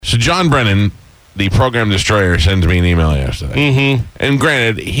So John Brennan, the program destroyer, sends me an email yesterday. Mm-hmm. And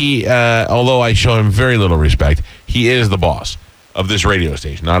granted, he, although I show him very little respect, he is the boss of this radio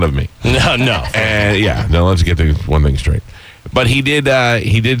station, not of me. No. And let's get the one thing straight. But he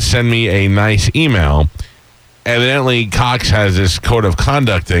did send me a nice email. Evidently, Cox has this code of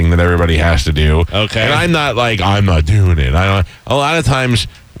conduct thing that everybody has to do. Okay. And I'm not doing it. A lot of times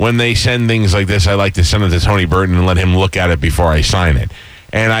when they send things like this, I like to send it to Tony Burton and let him look at it before I sign it.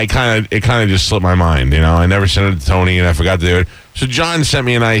 And it kind of just slipped my mind, I never sent it to Tony, and I forgot to do it. So John sent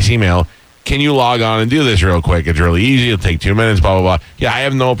me a nice email. Can you log on and do this real quick? It's really easy. It'll take 2 minutes, blah, blah, blah. Yeah, I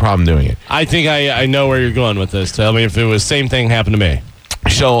have no problem doing it. I think I know where you're going with this. Tell me if it was same thing happened to me.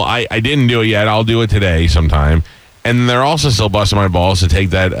 So I didn't do it yet. I'll do it today sometime. And they're also still busting my balls to take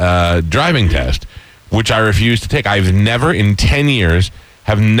that driving test, which I refuse to take. I've never in 10 years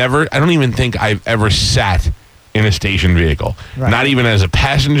I don't even think I've ever sat in a station vehicle. Right. Not even as a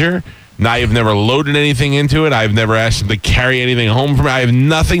passenger. I've never loaded anything into it. I've never asked them to carry anything home for me. I have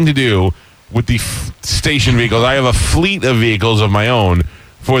nothing to do with the station vehicles. I have a fleet of vehicles of my own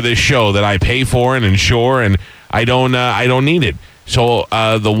for this show that I pay for and insure, and I don't need it. So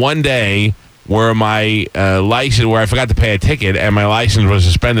the one day where my license, where I forgot to pay a ticket and my license was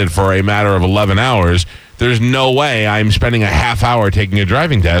suspended for a matter of 11 hours, there's no way I'm spending a half hour taking a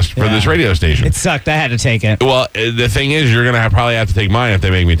driving test for this radio station. It sucked. I had to take it. Well, the thing is, you're going to probably have to take mine if they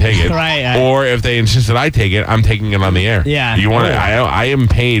make me take it. Right. Or if they insist that I take it, I'm taking it on the air. Yeah. You want? I am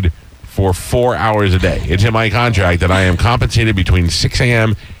paid for 4 hours a day. It's in my contract that I am compensated between 6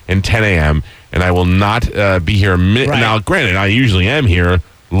 a.m. and 10 a.m., and I will not be here. Right. Now, granted, I usually am here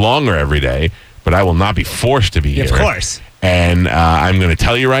longer every day, but I will not be forced to be here. Of course. And I'm going to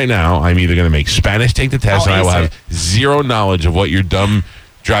tell you right now, I'm either going to make Spanish take the test, and I will have zero knowledge of what your dumb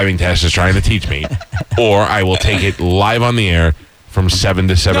driving test is trying to teach me, or I will take it live on the air from 7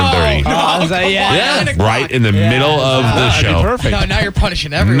 to 7:30. Right in the middle of the show. Perfect. No, now you're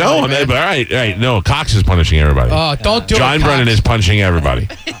punishing everyone. No, all right. No, Cox is punishing everybody. Oh, don't do it, John Brennan is punishing everybody.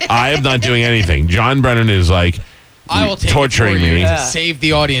 I am not doing anything. John Brennan is I will take torturing me. to save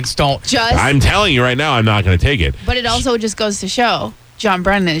the audience. Don't. I'm telling you right now, I'm not going to take it. But it also just goes to show John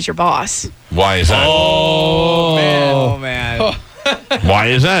Brennan is your boss. Why is that? Oh man. Why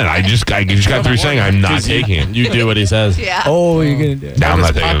is that? I just got through saying I'm not taking it. You do what he says. Yeah. Oh, you're gonna do it. Now I'm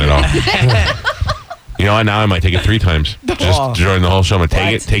not taking it at all. You know what? Now I might take it 3 times. Just during the whole show, I'm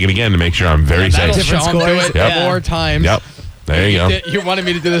going to take it again to make sure I'm very safe. Different scores. More times. Yep. There you go. You wanted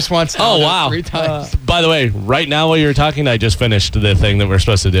me to do this once. Oh, wow. 3 times. By the way, right now while you were talking, I just finished the thing that we're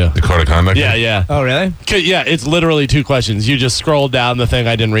supposed to do. The code of conduct? Yeah. Oh, really? Yeah, it's literally 2 questions. You just scroll down the thing.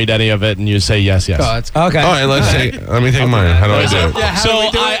 I didn't read any of it, and you say yes. Okay. All right, let me take mine. How do I do it? Yeah, So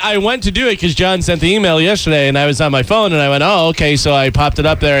I went to do it because John sent the email yesterday, and I was on my phone, and I went, oh, okay. So I popped it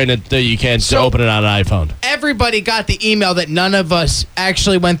up there, and you can't open it on an iPhone. Everybody got the email that none of us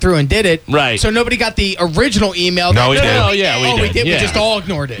actually went through and did it. Right. So nobody got the original email. No, we did. Oh, yeah, we did. We Yeah. just all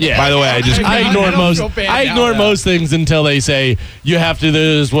ignored it. Yeah. By the way, I ignore most things until they say you have to do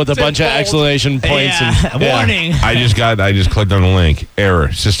this with a bunch of exclamation points. And, Warning. I just clicked on the link.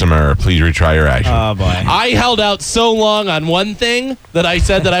 Error. System error. Please retry your action. Oh boy. I held out so long on one thing that I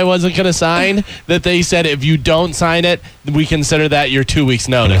said that I wasn't going to sign that they said if you don't sign it, we consider that your 2 weeks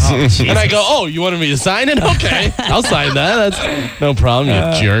notice. And I go, oh, you wanted me to sign it? Okay, I'll sign that. That's no problem,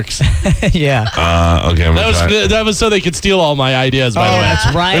 you jerks. Yeah. Okay. I'm gonna try. That was so they could steal all my ideas, by the way.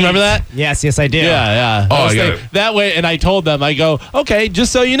 That's right. Remember that? Yes, I do. Yeah. Oh, I got it. That way, and I told them, I go, okay,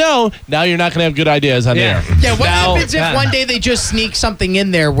 just so you know, now you're not going to have good ideas on there. Yeah, what happens if one day they just sneak something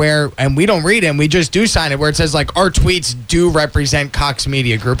in there and we don't read it and we just do sign it where it says like our tweets do represent Cox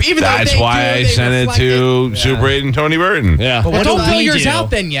Media Group. Even That's though why I sent it to Super 8 and Tony Burton. Yeah. Well, don't fill yours out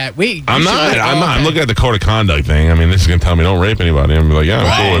then yet. I'm not. I'm looking at the code of conduct thing. I mean, this is going to tell me don't rape anybody. I'm like, yeah,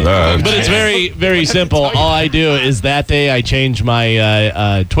 I'm cool with that. But it's very, very simple. All I do is that day I change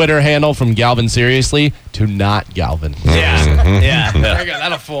my Twitter handle from Galvin Seriously to not Galvin. Yeah. There you go.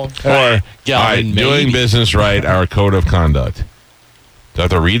 That'll fool. Or, Galvin, all right, doing maybe. business right, our code of conduct. Do I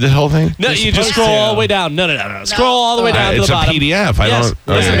have to read this whole thing? No, you just scroll all the way down. No. Scroll all the way down to the bottom. It's a PDF. I Yes. don't.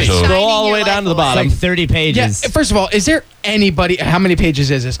 Listen to me. so- Scroll all the way down to the It's bottom. like 30 Yeah, pages. first of all, is there anybody, how many pages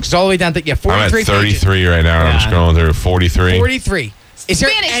is this? Because all the way down to, I'm at 43 pages. 33 right now, and I'm scrolling through 43. 43. Is there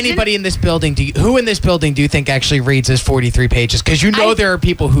Spanish, anybody in this building? Who in this building do you think actually reads his 43 pages? Because there are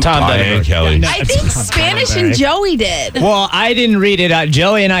people who Tom I Denver. and Kelly. I think Spanish and Joey did. Well, I didn't read it.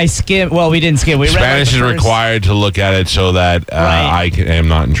 Joey and I skimmed. Well, we didn't skim. We read Spanish is like the first- required to look at it so that Right. I am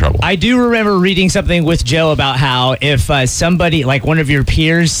not in trouble. I do remember reading something with Joe about how if somebody, like one of your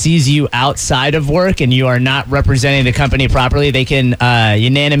peers, sees you outside of work and you are not representing the company properly, they can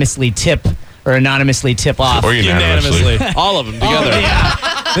unanimously tip or anonymously tip off. Or unanimously. All of them together.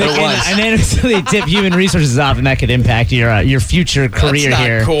 They It can was. unanimously tip human resources off, and that could impact your future career That's not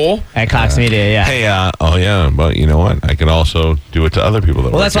here cool. at Cox Media. Yeah. Hey, but you know what? I could also do it to other people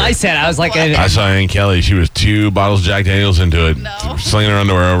that Well, work that's what I here. said. I was like, I saw Aunt Kelly. She was 2 bottles of Jack Daniels into it, slinging her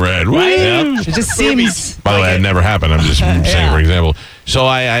underwear overhead. Woo! right? It just seems. By the way, it never happened. I'm just saying for example. So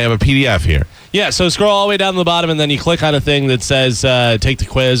I have a PDF here. Yeah, so scroll all the way down to the bottom, and then you click on a thing that says take the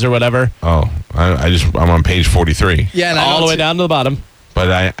quiz or whatever. Oh, I'm on page 43. Yeah, and I All the don't way see- down to the bottom. But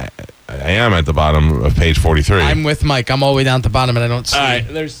I am at the bottom of page 43. I'm with Mike. I'm all the way down at the bottom, and I don't see. All right,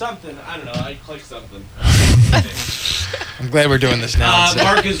 there's something. I don't know. I clicked something. I'm glad we're doing this now. So-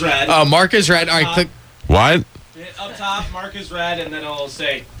 Mark is red. Oh, Mark is red. All right, click What? Up top, Mark is red, and then it'll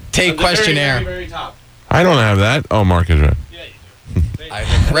say take at the very, questionnaire. Very, very top. I don't have that. Oh, Mark is red. Yeah, you do. I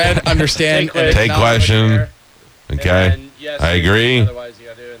have read, understand, Take quiz. and Take acknowledge. question. And Okay. then yes, I agree. Otherwise, you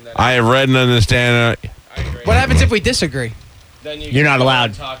gotta do it, and then I have read and understand. I agree. What happens if we disagree? Then You're not go allowed.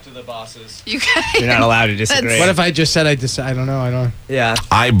 and Talk to the bosses. You guys. You're not allowed to disagree. What if I just said I don't know. I don't. Yeah.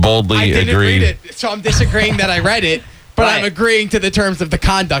 I boldly I didn't agree. read it, so I'm disagreeing that I read it. But I'm Right. agreeing to the terms of the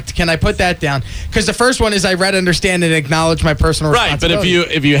conduct. Can I put that down? Because the first one is I read, understand, and acknowledge my personal Right, but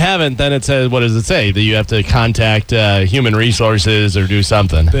responsibility. if you haven't, then it says, what does it say? That you have to contact human resources or do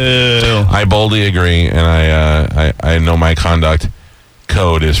something. I boldly agree, and I know my conduct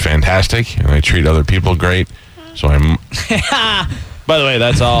code is fantastic, and I treat other people great. So I'm. By the way,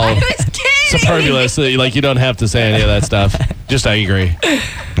 that's all I was kidding. superfluous. Like you don't have to say any of that stuff. Just I agree.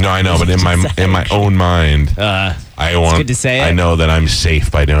 No, I know, but in my own mind, I want. good to say it. I know that I'm safe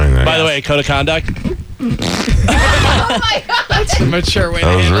by doing that. By the way, code of conduct. Oh my god. That's the mature way to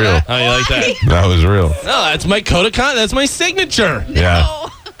that was handle real. that. Oh, you like that? That was real. No, that's my code of conduct. That's my signature. Yeah. Oh,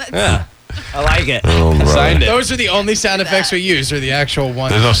 Yeah, I like it. Oh, brother. signed it. Those are the only sound effects we use, or the actual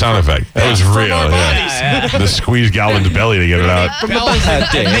ones. There's no sound effect. That was From real. our Yeah. bodies. The squeeze Galvin's belly to get it out. Bells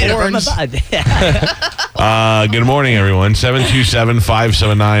and horns. Good morning, everyone.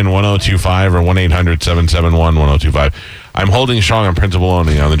 727-579-1025 or 1-800-771-1025. I'm holding strong on principle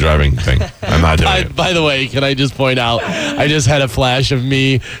only on the driving thing. I'm not doing it. By the way, can I just point out, I just had a flash of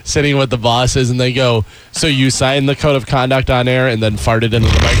me sitting with the bosses, and they go, so you signed the code of conduct on air and then farted into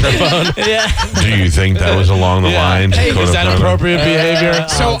the microphone? Do you think that was along the lines? Hey, of code is of that conduct? appropriate behavior?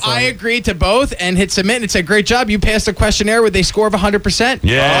 So I agreed to both and hit submit, and it said, great job. You passed the questionnaire with a score of 100%.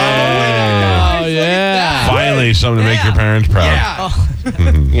 Yeah. Oh, yeah. Finally, something to make your parents proud. Yeah. You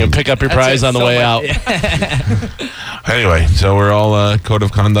can pick up your prize on the way out. Anyway, so we're all code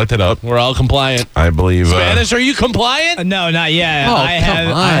of conducted up. We're all compliant. I believe. Spanish, are you compliant? No, not yet. Oh, I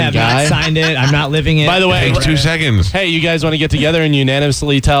come on, have guy. not signed it. I'm not living it. By the way, Takes 2 seconds. hey, you guys want to get together and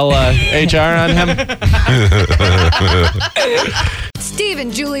unanimously tell HR on him? Steve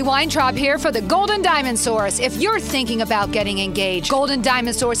and Julie Weintraub here for the Golden Diamond Source. If you're thinking about getting engaged, Golden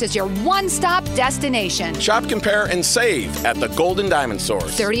Diamond Source is your one-stop destination. Shop, compare, and save at the Golden Diamond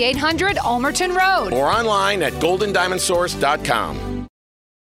Source 3800 Almerton Road. or online at goldendiamondsource.com.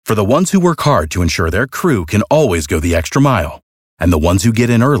 For the ones who work hard to ensure their crew can always go the extra mile, and the ones who get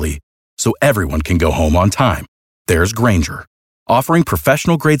in early so everyone can go home on time, there's Grainger, offering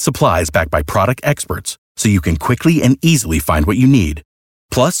professional-grade supplies backed by product experts so you can quickly and easily find what you need.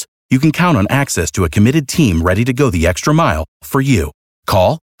 Plus, you can count on access to a committed team ready to go the extra mile for you.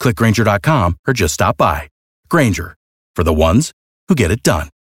 Call, click Grainger.com, or just stop by. Grainger, for the ones who get it done.